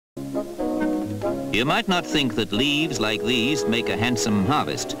You might not think that leaves like these make a handsome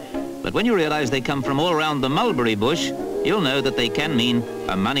harvest, but when you realize they come from all around the mulberry bush, you'll know that they can mean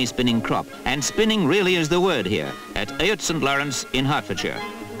a money-spinning crop. And spinning really is the word here at Ayot St. Lawrence in Hertfordshire,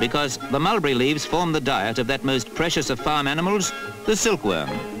 because the mulberry leaves form the diet of that most precious of farm animals, the silkworm.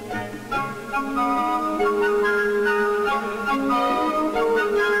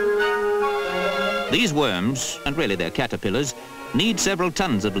 These worms, and really they're caterpillars, need several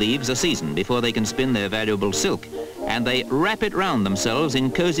tons of leaves a season before they can spin their valuable silk, and they wrap it round themselves in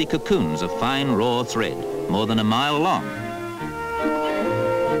cosy cocoons of fine raw thread, more than a mile long.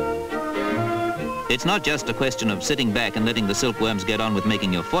 It's not just a question of sitting back and letting the silkworms get on with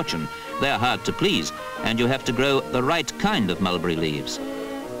making your fortune. They're hard to please, and you have to grow the right kind of mulberry leaves.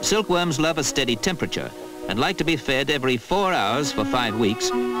 Silkworms love a steady temperature and like to be fed every 4 hours for 5 weeks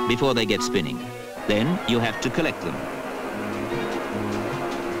before they get spinning. Then you have to collect them.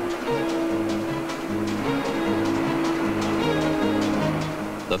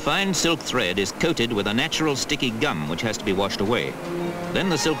 The fine silk thread is coated with a natural sticky gum which has to be washed away. Then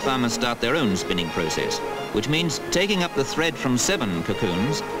the silk farmers start their own spinning process, which means taking up the thread from 7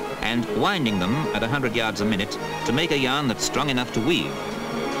 cocoons and winding them at 100 yards a minute to make a yarn that's strong enough to weave.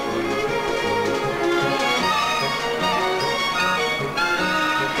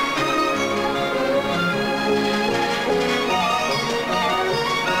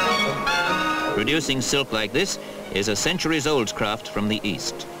 Producing silk like this is a centuries-old craft from the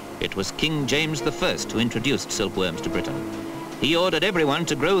East. It was King James I who introduced silkworms to Britain. He ordered everyone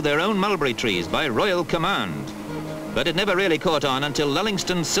to grow their own mulberry trees by royal command. But it never really caught on until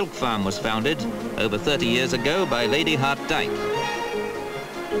Lullingstone Silk Farm was founded over 30 years ago by Lady Hart Dyke.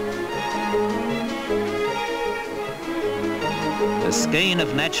 A skein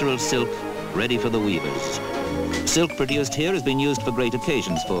of natural silk ready for the weavers. Silk produced here has been used for great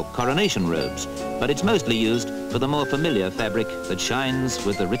occasions, for coronation robes, but it's mostly used for the more familiar fabric that shines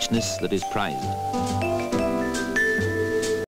with the richness that is prized.